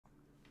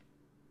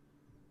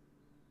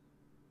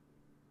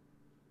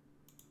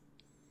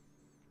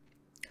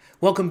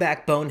Welcome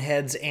back,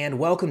 Boneheads, and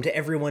welcome to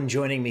everyone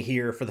joining me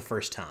here for the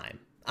first time.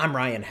 I'm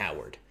Ryan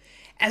Howard.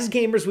 As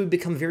gamers, we've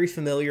become very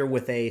familiar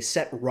with a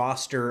set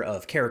roster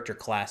of character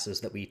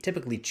classes that we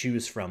typically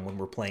choose from when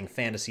we're playing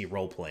fantasy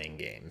role-playing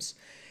games.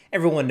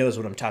 Everyone knows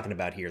what I'm talking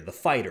about here: the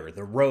fighter,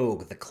 the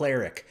rogue, the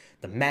cleric,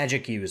 the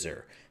magic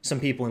user. Some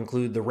people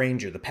include the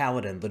ranger, the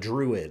paladin, the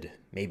druid,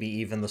 maybe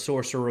even the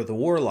sorcerer or the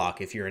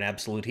warlock if you're an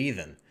absolute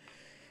heathen.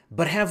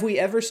 But have we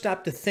ever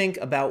stopped to think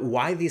about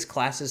why these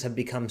classes have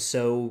become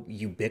so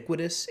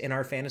ubiquitous in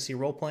our fantasy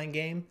role-playing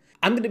game?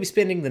 I'm going to be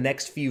spending the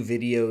next few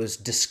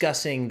videos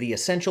discussing the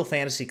essential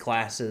fantasy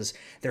classes,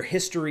 their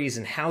histories,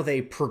 and how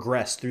they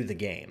progress through the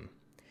game.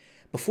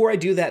 Before I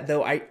do that,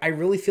 though, I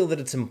really feel that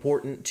it's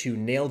important to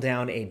nail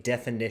down a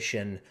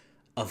definition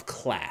of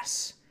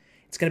class.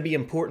 It's going to be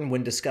important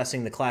when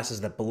discussing the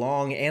classes that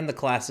belong and the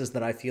classes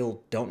that I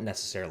feel don't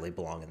necessarily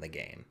belong in the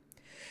game.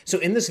 So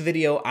in this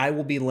video, I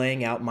will be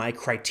laying out my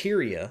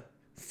criteria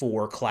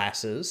for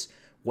classes,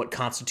 what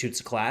constitutes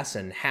a class,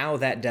 and how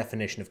that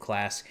definition of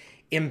class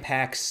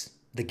impacts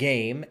the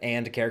game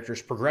and a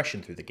character's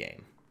progression through the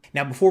game.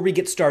 Now, before we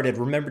get started,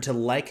 remember to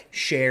like,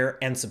 share,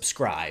 and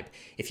subscribe.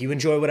 If you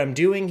enjoy what I'm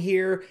doing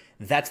here,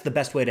 that's the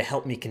best way to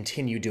help me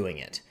continue doing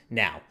it.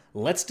 Now,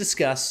 let's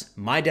discuss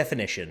my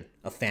definition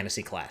of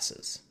fantasy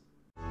classes.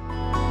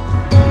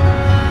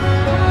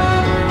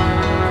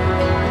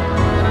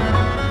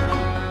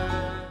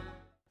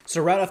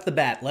 So right off the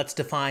bat, let's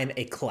define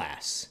a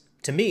class.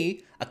 To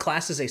me, a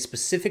class is a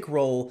specific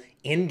role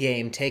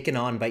in-game taken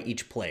on by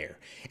each player.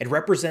 It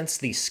represents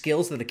the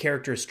skills that a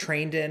character is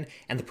trained in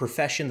and the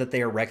profession that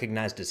they are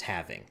recognized as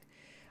having.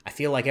 I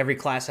feel like every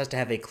class has to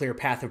have a clear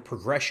path of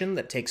progression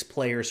that takes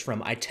players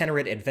from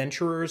itinerant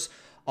adventurers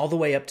all the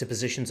way up to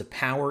positions of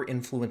power,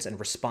 influence, and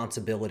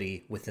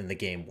responsibility within the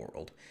game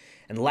world.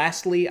 And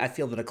lastly, I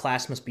feel that a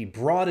class must be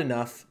broad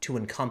enough to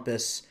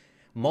encompass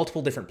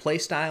multiple different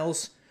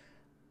playstyles,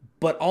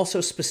 but also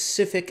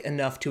specific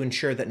enough to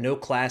ensure that no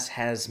class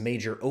has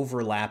major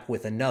overlap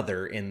with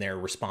another in their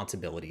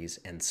responsibilities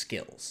and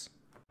skills.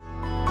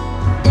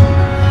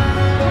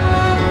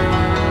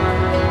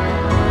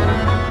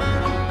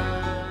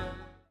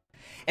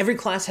 Every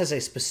class has a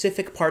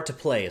specific part to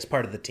play as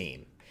part of the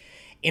team.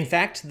 In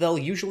fact, they'll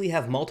usually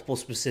have multiple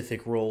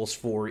specific roles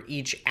for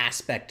each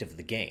aspect of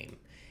the game.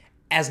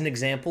 As an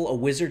example, a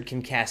wizard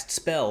can cast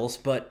spells,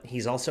 but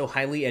he's also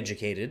highly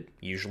educated,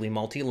 usually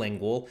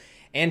multilingual,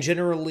 and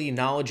generally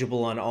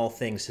knowledgeable on all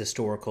things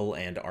historical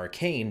and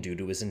arcane due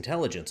to his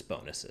intelligence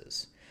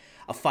bonuses.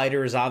 A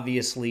fighter is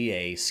obviously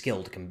a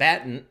skilled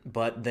combatant,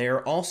 but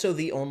they're also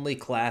the only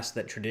class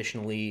that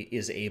traditionally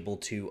is able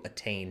to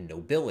attain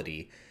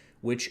nobility,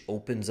 which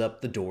opens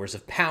up the doors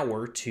of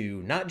power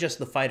to not just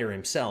the fighter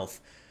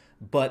himself,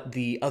 but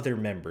the other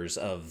members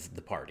of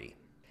the party.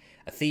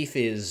 A thief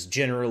is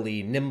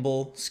generally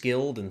nimble,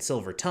 skilled, and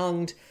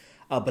silver-tongued,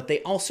 but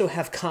they also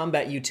have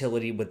combat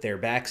utility with their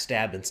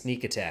backstab and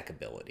sneak attack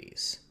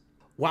abilities.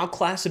 While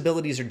class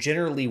abilities are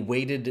generally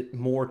weighted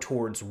more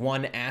towards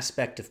one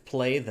aspect of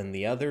play than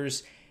the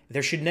others,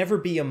 there should never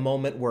be a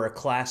moment where a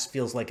class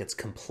feels like it's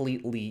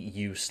completely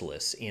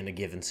useless in a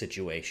given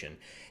situation.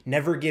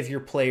 Never give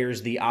your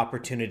players the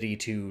opportunity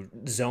to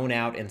zone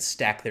out and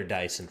stack their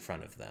dice in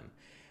front of them.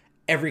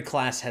 Every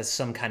class has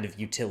some kind of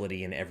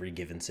utility in every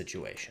given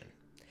situation.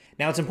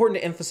 Now, it's important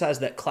to emphasize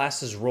that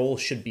classes'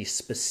 roles should be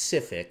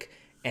specific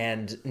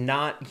and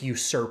not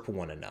usurp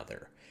one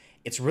another.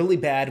 It's really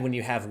bad when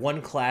you have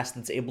one class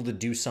that's able to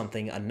do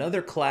something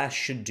another class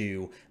should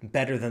do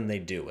better than they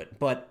do it,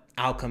 but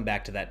I'll come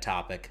back to that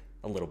topic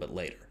a little bit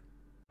later.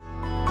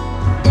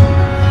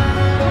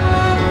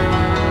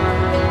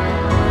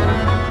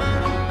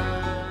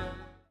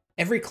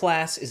 Every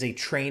class is a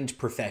trained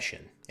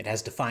profession. It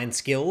has defined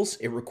skills,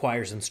 it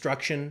requires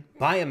instruction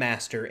by a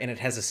master, and it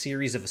has a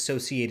series of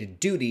associated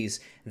duties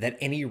that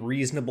any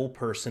reasonable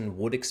person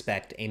would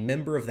expect a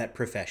member of that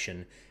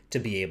profession to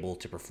be able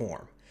to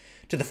perform.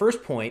 To the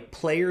first point,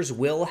 players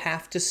will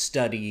have to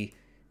study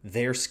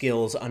their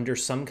skills under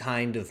some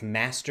kind of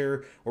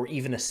master or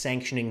even a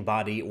sanctioning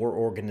body or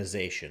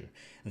organization.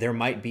 There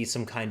might be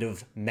some kind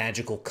of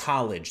magical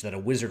college that a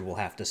wizard will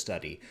have to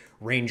study.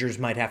 Rangers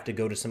might have to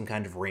go to some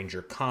kind of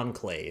ranger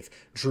conclave.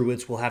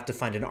 Druids will have to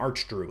find an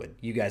archdruid.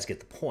 You guys get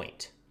the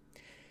point.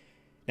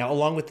 Now,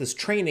 along with this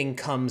training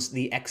comes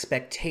the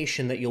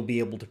expectation that you'll be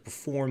able to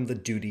perform the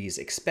duties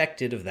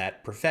expected of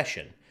that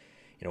profession.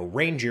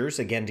 Rangers,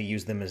 again to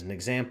use them as an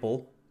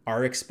example,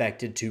 are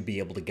expected to be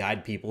able to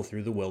guide people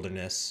through the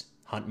wilderness,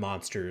 hunt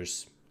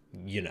monsters,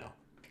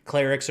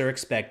 Clerics are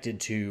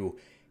expected to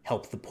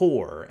help the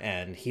poor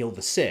and heal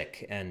the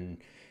sick and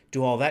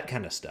do all that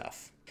kind of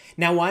stuff.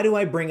 Now, why do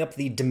I bring up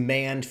the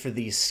demand for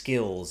these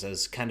skills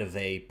as kind of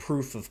a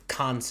proof of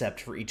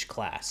concept for each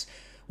class?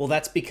 Well,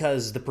 that's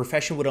because the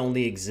profession would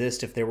only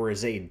exist if there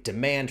was a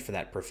demand for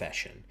that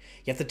profession.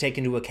 You have to take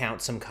into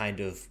account some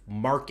kind of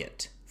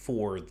market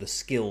for the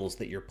skills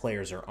that your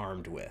players are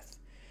armed with.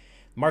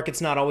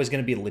 Market's not always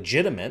going to be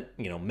legitimate.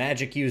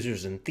 Magic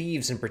users and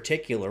thieves in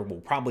particular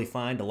will probably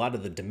find a lot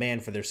of the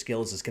demand for their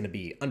skills is going to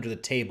be under the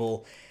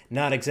table,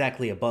 not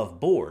exactly above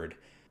board.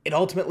 It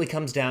ultimately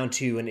comes down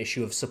to an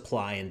issue of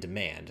supply and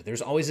demand.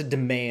 There's always a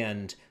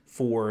demand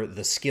for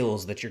the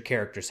skills that your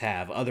characters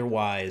have.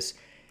 Otherwise,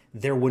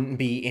 there wouldn't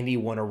be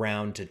anyone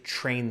around to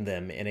train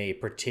them in a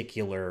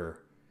particular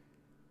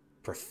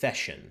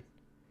profession.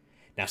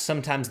 Now,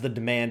 sometimes the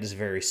demand is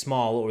very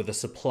small or the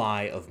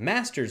supply of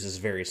masters is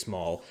very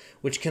small,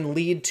 which can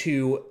lead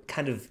to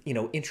kind of,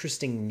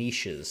 interesting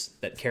niches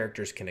that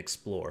characters can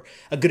explore.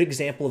 A good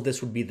example of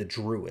this would be the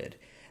druid.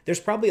 There's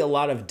probably a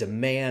lot of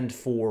demand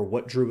for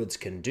what druids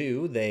can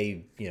do.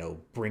 They,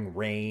 bring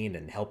rain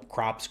and help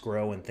crops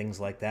grow and things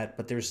like that,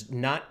 but there's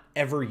not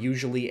ever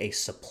usually a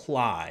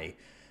supply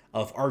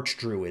of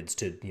archdruids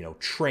to,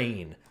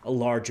 train a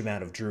large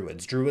amount of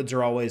druids. Druids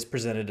are always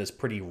presented as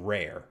pretty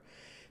rare.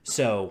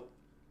 So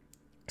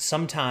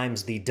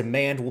sometimes the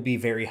demand will be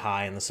very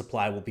high and the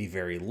supply will be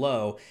very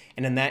low,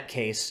 and in that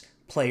case,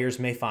 players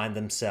may find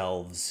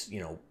themselves,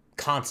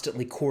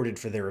 constantly courted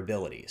for their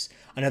abilities.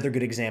 Another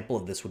good example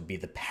of this would be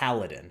the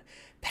paladin.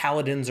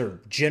 Paladins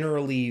are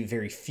generally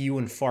very few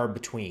and far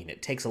between.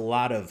 It takes a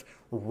lot of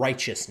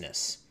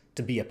righteousness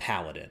to be a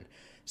paladin.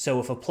 So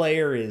if a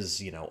player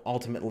is,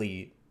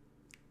 ultimately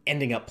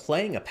ending up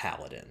playing a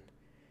paladin,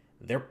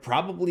 they're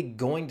probably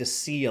going to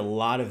see a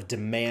lot of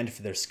demand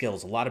for their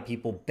skills, a lot of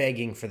people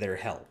begging for their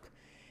help.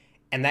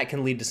 And that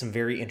can lead to some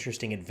very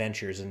interesting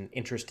adventures and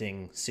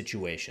interesting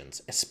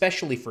situations,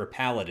 especially for a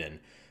paladin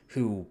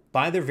who,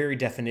 by their very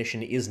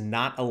definition, is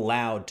not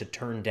allowed to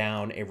turn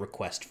down a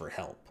request for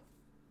help.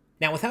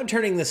 Now, without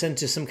turning this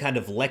into some kind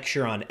of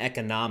lecture on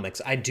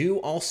economics, I do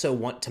also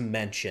want to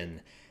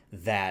mention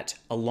that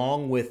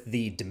along with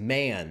the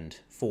demand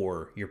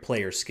for your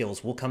player's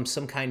skills will come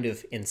some kind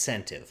of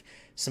incentive,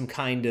 some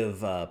kind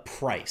of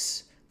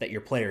price that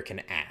your player can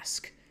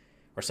ask,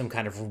 or some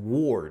kind of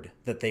reward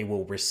that they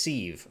will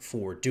receive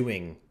for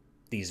doing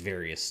these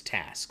various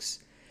tasks.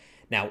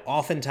 Now,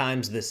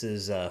 oftentimes this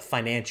is a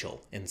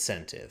financial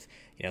incentive.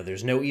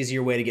 There's no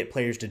easier way to get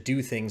players to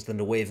do things than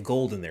to wave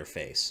gold in their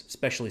face,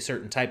 especially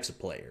certain types of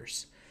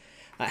players.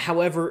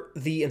 However,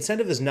 the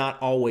incentive is not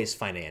always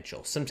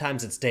financial.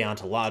 Sometimes it's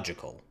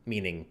deontological,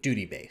 meaning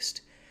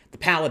duty-based. The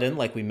paladin,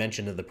 like we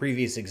mentioned in the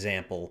previous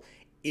example,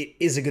 it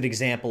is a good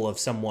example of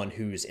someone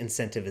whose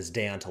incentive is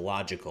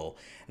deontological.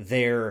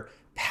 Their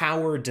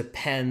power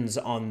depends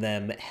on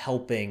them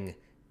helping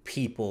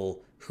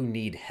people who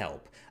need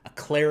help. A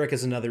cleric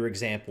is another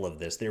example of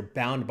this. They're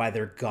bound by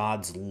their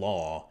god's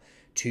law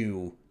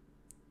to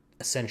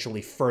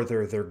essentially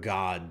further their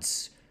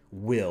god's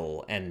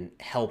will and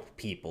help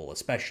people,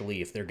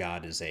 especially if their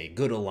god is a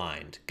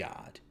good-aligned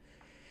god.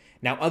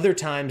 Now, other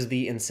times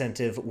the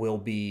incentive will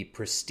be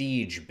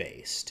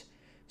prestige-based.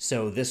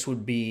 So this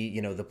would be,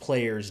 the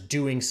players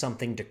doing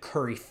something to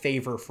curry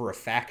favor for a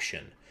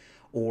faction,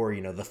 or,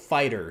 the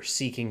fighter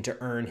seeking to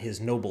earn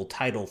his noble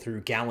title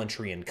through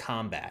gallantry in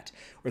combat,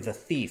 or the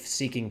thief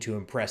seeking to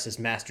impress his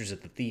masters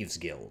at the Thieves'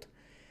 Guild.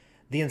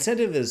 The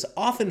incentive is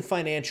often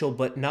financial,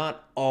 but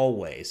not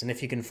always, and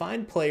if you can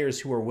find players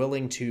who are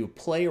willing to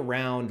play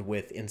around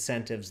with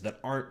incentives that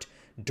aren't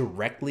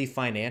directly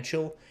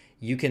financial,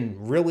 you can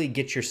really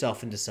get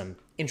yourself into some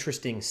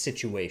interesting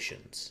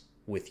situations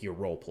with your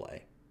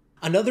roleplay.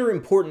 Another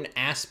important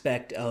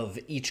aspect of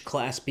each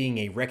class being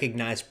a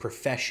recognized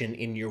profession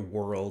in your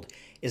world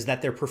is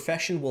that their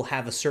profession will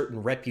have a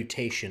certain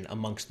reputation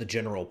amongst the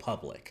general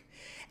public.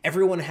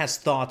 Everyone has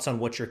thoughts on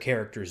what your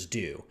characters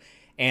do,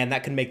 and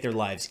that can make their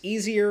lives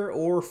easier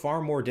or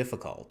far more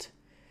difficult.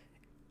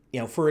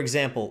 For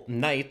example,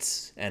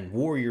 knights and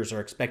warriors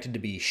are expected to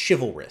be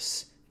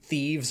chivalrous.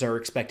 Thieves are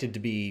expected to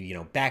be,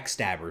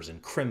 backstabbers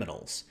and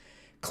criminals.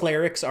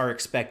 Clerics are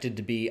expected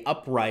to be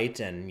upright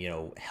and,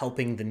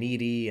 helping the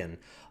needy and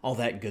all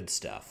that good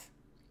stuff.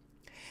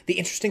 The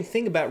interesting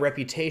thing about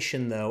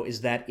reputation, though,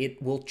 is that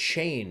it will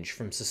change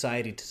from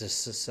society to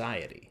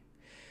society.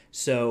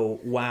 So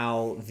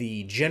while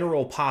the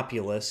general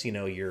populace,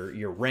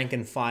 your rank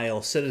and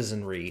file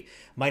citizenry,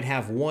 might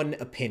have one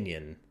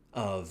opinion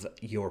of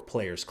your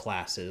players'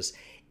 classes,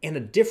 in a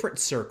different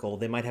circle,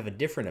 they might have a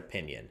different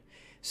opinion.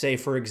 Say,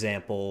 for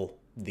example,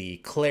 the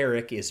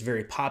cleric is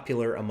very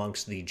popular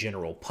amongst the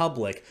general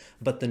public,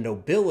 but the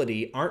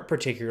nobility aren't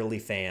particularly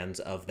fans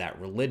of that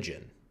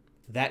religion.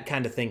 That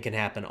kind of thing can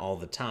happen all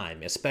the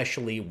time,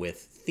 especially with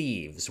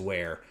thieves,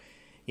 where,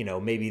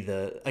 maybe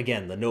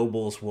the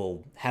nobles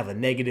will have a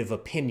negative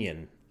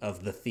opinion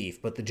of the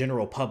thief, but the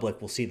general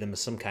public will see them as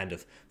some kind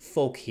of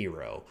folk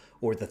hero,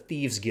 or the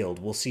Thieves' Guild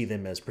will see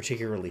them as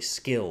particularly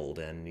skilled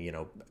and,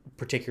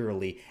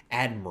 particularly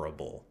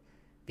admirable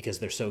because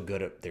they're so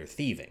good at their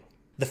thieving.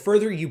 The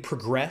further you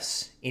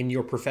progress in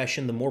your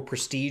profession, the more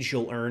prestige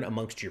you'll earn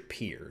amongst your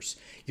peers.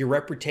 Your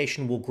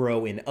reputation will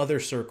grow in other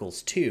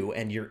circles too,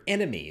 and your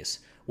enemies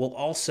will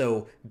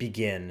also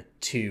begin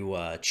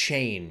to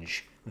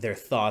change their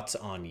thoughts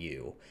on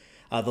you.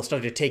 They'll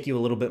start to take you a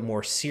little bit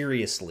more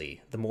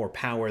seriously the more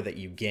power that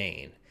you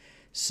gain.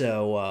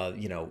 So,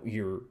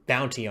 your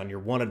bounty on your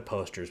wanted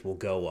posters will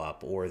go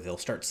up, or they'll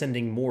start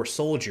sending more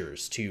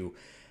soldiers to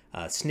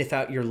sniff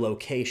out your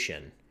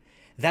location.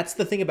 That's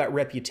the thing about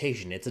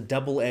reputation. It's a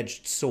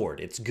double-edged sword.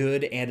 It's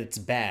good and it's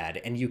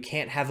bad, and you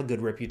can't have a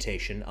good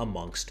reputation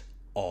amongst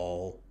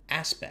all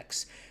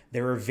aspects.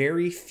 There are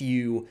very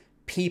few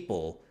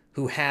people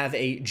who have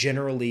a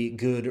generally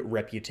good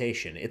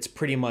reputation. It's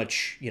pretty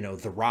much,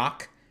 The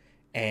Rock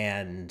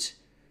and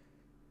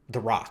The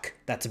Rock.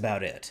 That's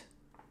about it.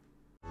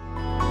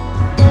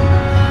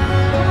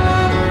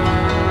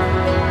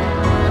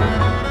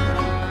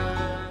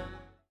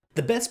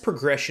 The best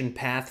progression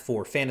path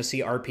for fantasy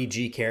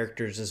RPG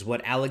characters is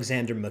what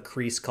Alexander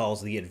Macrease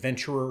calls the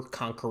Adventurer,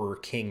 Conqueror,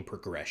 King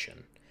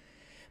progression.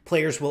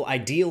 Players will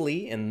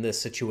ideally, in this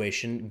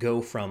situation,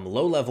 go from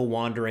low-level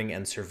wandering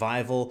and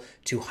survival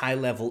to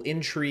high-level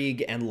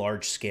intrigue and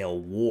large-scale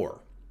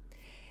war.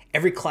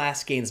 Every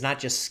class gains not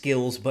just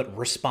skills, but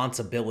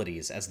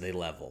responsibilities as they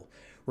level.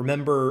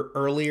 Remember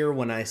earlier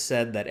when I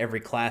said that every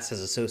class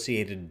has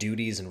associated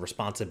duties and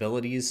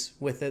responsibilities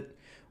with it?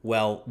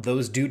 Well,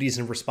 those duties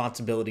and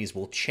responsibilities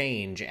will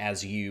change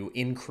as you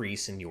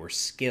increase in your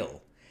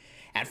skill.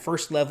 At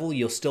first level,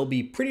 you'll still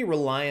be pretty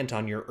reliant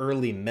on your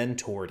early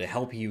mentor to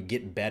help you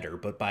get better,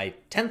 but by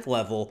 10th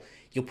level,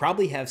 you'll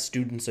probably have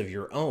students of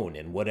your own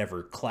in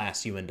whatever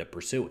class you end up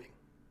pursuing.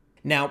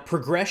 Now,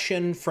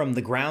 progression from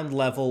the ground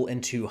level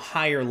into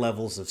higher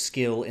levels of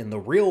skill in the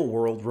real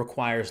world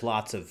requires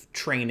lots of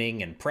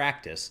training and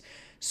practice,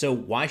 so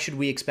why should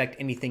we expect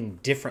anything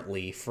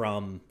differently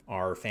from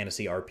our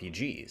fantasy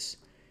RPGs?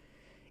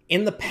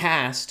 In the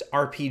past,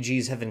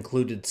 RPGs have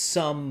included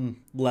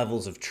some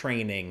levels of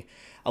training.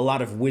 A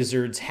lot of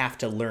wizards have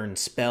to learn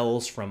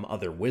spells from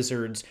other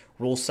wizards.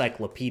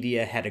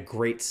 Rollcyclopedia had a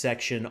great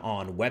section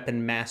on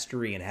weapon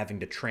mastery and having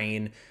to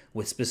train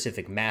with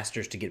specific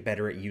masters to get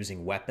better at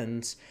using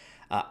weapons.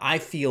 I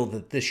feel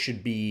that this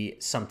should be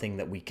something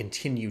that we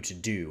continue to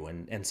do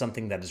and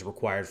something that is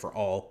required for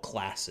all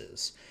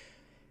classes.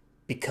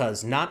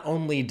 Because not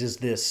only does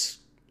this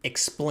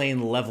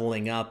explain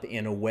leveling up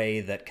in a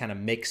way that kind of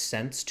makes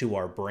sense to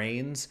our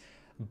brains,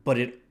 but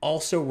it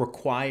also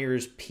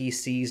requires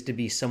PCs to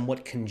be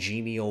somewhat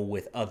congenial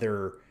with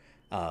other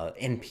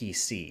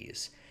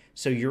NPCs.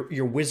 So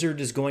your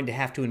wizard is going to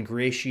have to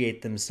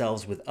ingratiate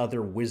themselves with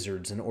other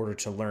wizards in order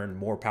to learn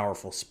more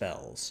powerful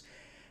spells.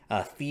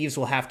 Thieves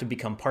will have to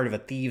become part of a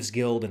thieves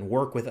guild and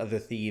work with other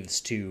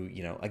thieves to,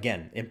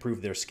 again,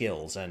 improve their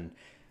skills and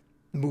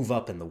move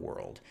up in the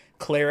world.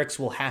 Clerics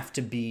will have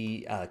to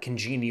be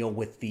congenial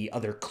with the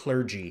other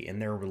clergy in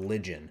their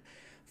religion.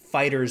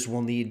 Fighters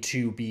will need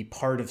to be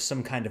part of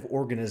some kind of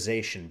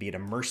organization, be it a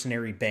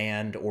mercenary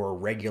band or a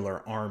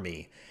regular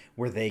army,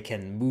 where they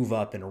can move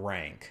up in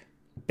rank.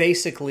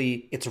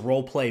 Basically, it's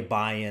roleplay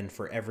buy-in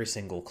for every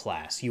single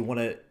class. You want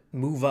to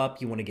move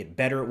up, you want to get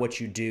better at what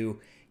you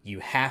do, you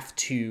have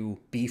to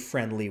be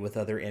friendly with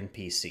other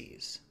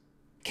NPCs.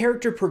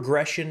 Character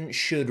progression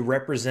should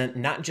represent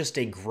not just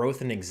a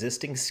growth in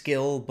existing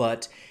skill,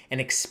 but an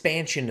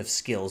expansion of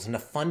skills and a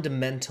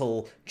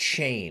fundamental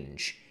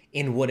change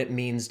in what it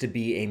means to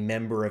be a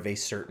member of a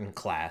certain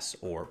class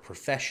or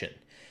profession.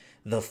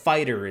 The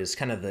fighter is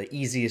kind of the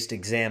easiest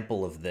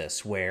example of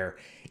this, where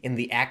in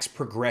the axe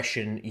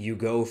progression, you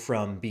go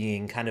from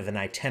being kind of an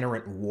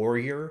itinerant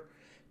warrior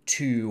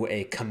to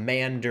a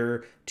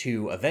commander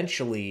to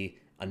eventually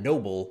a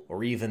noble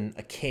or even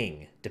a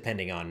king,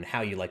 depending on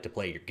how you like to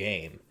play your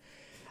game.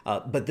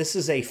 But this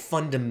is a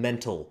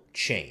fundamental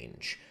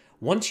change.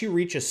 Once you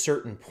reach a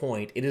certain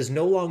point, it is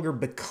no longer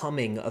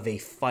becoming of a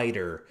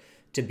fighter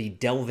to be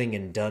delving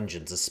in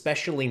dungeons,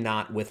 especially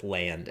not with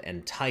land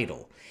and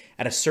title.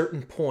 At a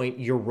certain point,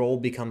 your role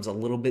becomes a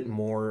little bit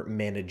more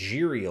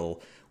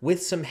managerial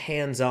with some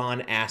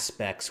hands-on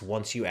aspects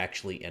once you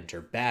actually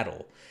enter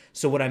battle.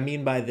 So what I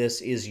mean by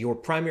this is your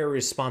primary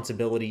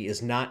responsibility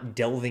is not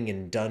delving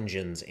in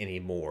dungeons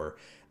anymore,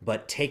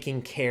 but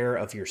taking care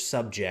of your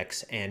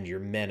subjects and your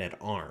men at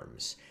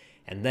arms.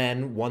 And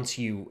then once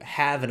you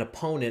have an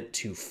opponent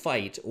to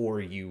fight,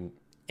 or you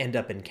end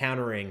up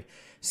encountering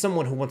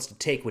someone who wants to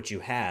take what you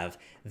have,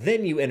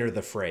 then you enter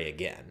the fray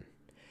again.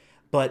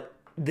 But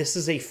this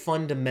is a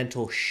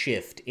fundamental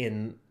shift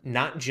in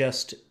not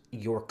just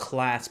your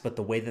class, but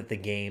the way that the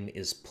game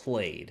is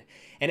played.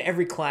 And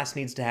every class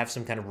needs to have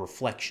some kind of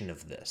reflection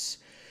of this.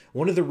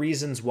 One of the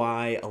reasons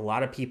why a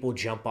lot of people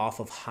jump off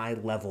of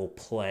high-level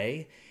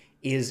play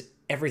is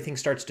everything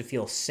starts to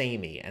feel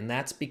samey, and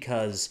that's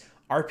because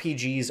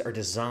RPGs are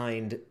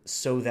designed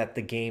so that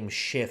the game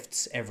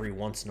shifts every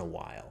once in a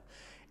while.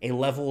 A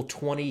level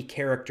 20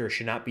 character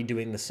should not be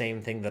doing the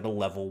same thing that a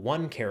level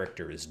 1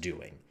 character is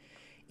doing.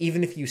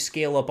 Even if you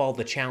scale up all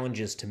the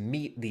challenges to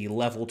meet the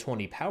level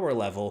 20 power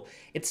level,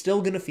 it's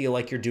still going to feel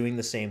like you're doing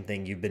the same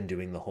thing you've been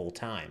doing the whole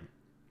time.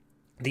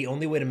 The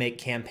only way to make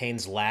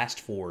campaigns last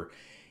for,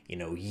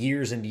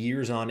 years and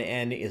years on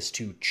end is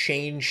to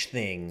change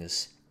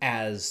things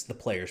as the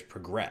players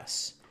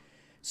progress.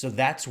 So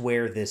that's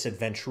where this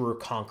Adventurer,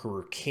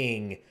 Conqueror,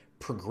 King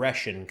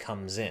progression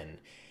comes in.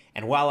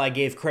 And while I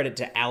gave credit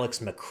to Alex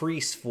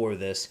Macrease for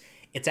this,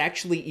 It's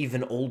actually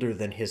even older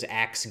than his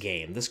Axe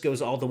game. This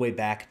goes all the way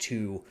back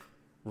to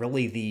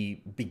really the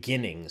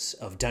beginnings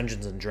of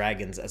Dungeons and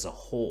Dragons as a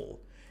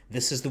whole.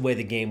 This is the way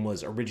the game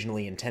was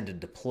originally intended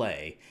to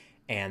play,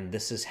 and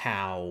this is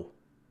how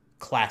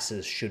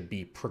classes should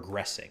be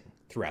progressing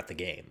throughout the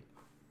game.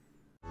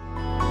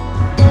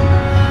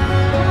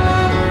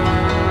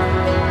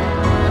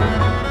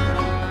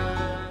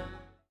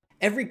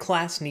 Every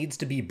class needs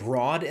to be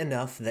broad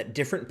enough that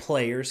different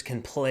players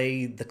can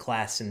play the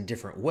class in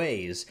different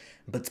ways,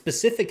 but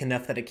specific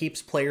enough that it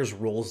keeps players'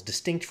 roles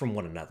distinct from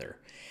one another.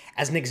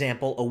 As an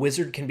example, a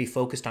wizard can be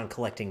focused on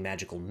collecting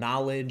magical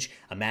knowledge,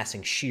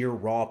 amassing sheer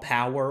raw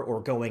power,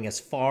 or going as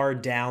far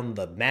down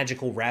the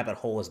magical rabbit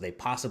hole as they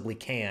possibly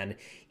can,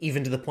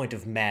 even to the point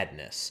of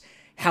madness.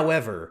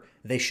 However,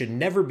 they should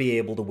never be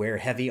able to wear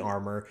heavy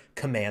armor,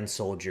 command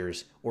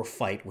soldiers, or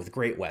fight with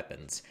great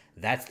weapons.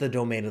 That's the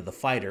domain of the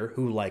fighter,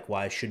 who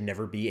likewise should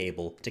never be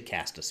able to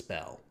cast a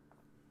spell.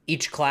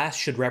 Each class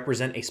should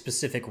represent a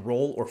specific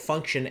role or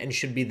function and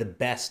should be the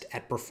best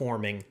at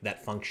performing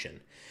that function.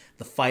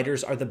 The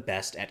fighters are the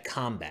best at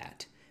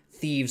combat.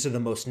 Thieves are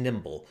the most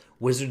nimble.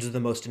 Wizards are the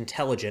most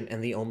intelligent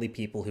and the only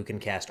people who can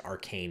cast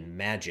arcane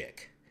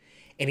magic.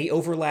 Any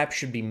overlap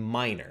should be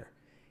minor,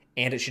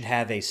 and it should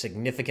have a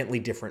significantly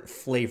different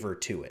flavor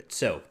to it.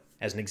 So,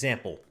 as an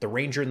example, the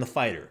ranger and the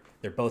fighter,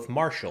 they're both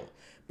martial.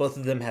 Both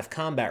of them have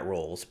combat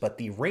roles, but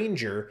the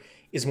ranger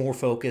is more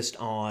focused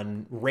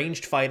on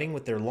ranged fighting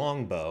with their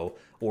longbow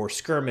or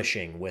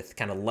skirmishing with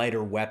kind of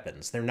lighter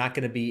weapons. They're not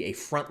going to be a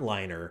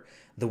frontliner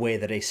the way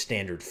that a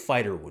standard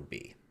fighter would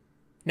be.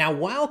 Now,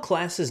 while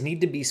classes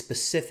need to be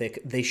specific,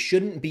 they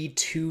shouldn't be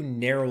too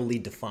narrowly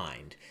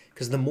defined,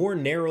 because the more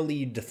narrowly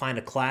you define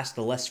a class,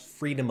 the less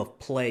freedom of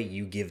play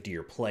you give to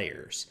your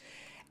players.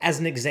 As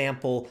an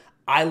example,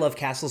 I love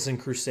Castles and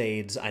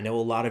Crusades. I know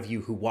a lot of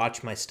you who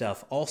watch my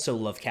stuff also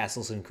love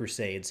Castles and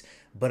Crusades,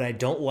 but I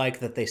don't like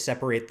that they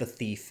separate the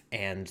thief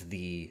and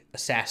the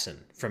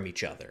assassin from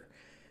each other.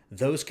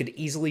 Those could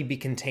easily be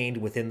contained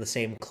within the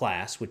same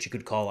class, which you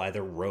could call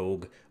either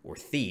rogue or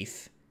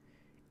thief,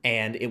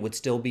 and it would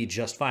still be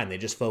just fine. They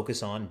just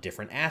focus on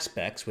different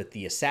aspects, with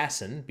the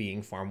assassin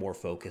being far more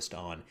focused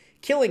on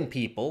killing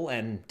people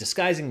and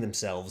disguising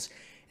themselves,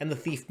 and the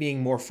thief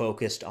being more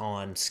focused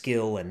on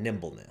skill and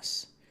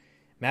nimbleness.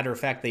 Matter of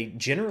fact, they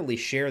generally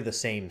share the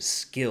same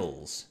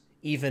skills,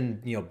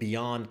 even,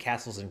 beyond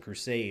Castles and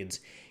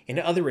Crusades. In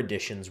other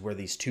editions where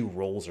these two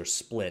roles are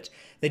split,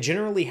 they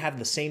generally have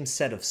the same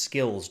set of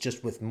skills,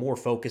 just with more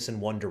focus in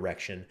one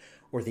direction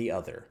or the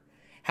other.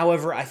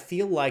 However, I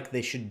feel like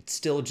they should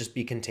still just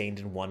be contained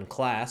in one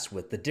class,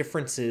 with the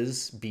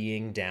differences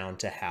being down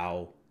to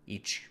how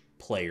each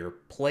player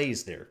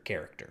plays their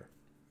character.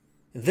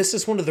 This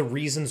is one of the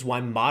reasons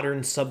why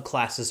modern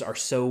subclasses are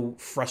so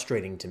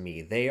frustrating to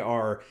me. They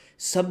are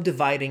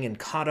subdividing and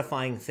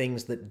codifying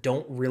things that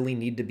don't really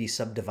need to be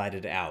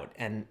subdivided out.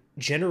 And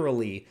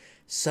generally,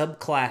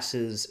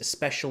 subclasses,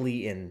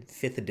 especially in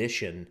 5th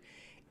edition,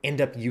 end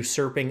up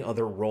usurping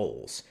other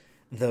roles.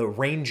 The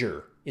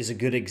Ranger is a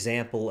good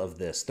example of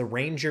this. The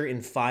Ranger in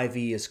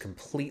 5e is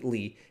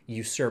completely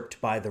usurped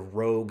by the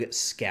Rogue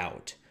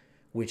Scout,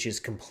 which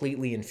is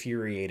completely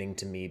infuriating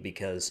to me,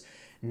 because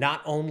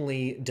not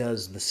only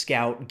does the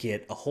Scout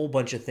get a whole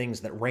bunch of things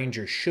that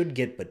Rangers should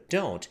get but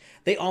don't,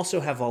 they also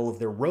have all of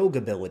their rogue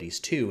abilities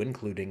too,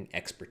 including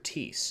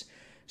expertise.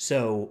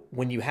 So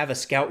when you have a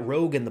Scout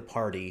Rogue in the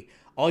party,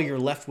 all you're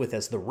left with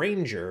as the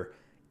Ranger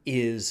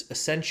is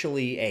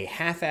essentially a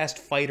half-assed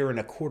fighter and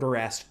a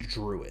quarter-assed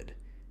druid.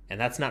 And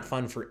that's not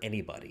fun for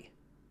anybody.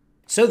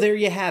 So there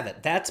you have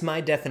it. That's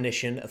my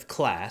definition of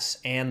class,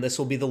 and this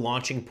will be the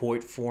launching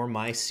point for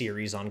my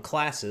series on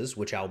classes,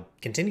 which I'll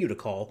continue to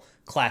call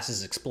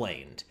Classes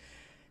Explained.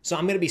 So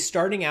I'm going to be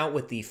starting out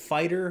with the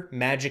Fighter,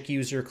 Magic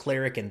User,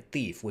 Cleric, and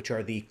Thief, which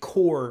are the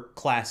core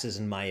classes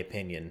in my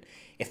opinion.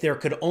 If there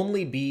could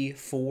only be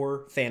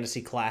 4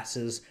 fantasy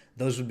classes,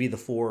 those would be the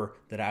 4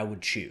 that I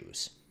would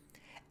choose.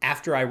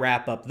 After I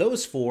wrap up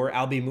those 4,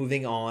 I'll be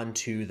moving on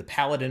to the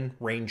Paladin,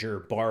 Ranger,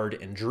 Bard,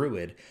 and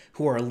Druid,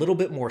 who are a little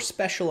bit more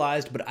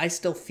specialized, but I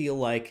still feel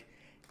like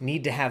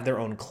need to have their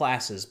own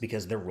classes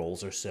because their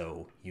roles are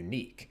so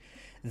unique.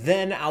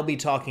 Then I'll be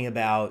talking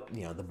about,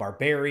 the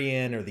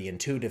Barbarian or the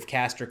Intuitive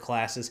Caster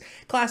classes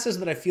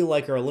that I feel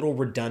like are a little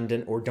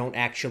redundant or don't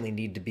actually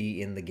need to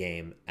be in the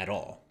game at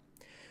all.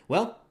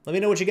 Well, let me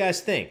know what you guys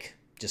think.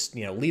 Just,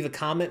 leave a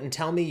comment and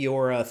tell me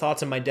your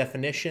thoughts on my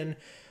definition,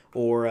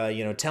 or,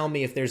 tell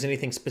me if there's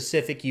anything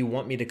specific you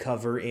want me to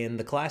cover in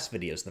the class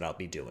videos that I'll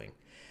be doing.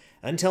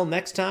 Until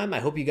next time, I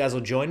hope you guys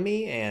will join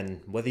me, and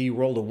whether you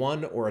rolled a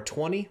 1 or a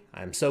 20,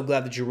 I'm so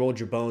glad that you rolled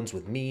your bones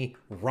with me,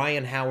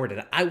 Ryan Howard,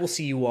 and I will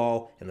see you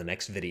all in the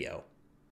next video.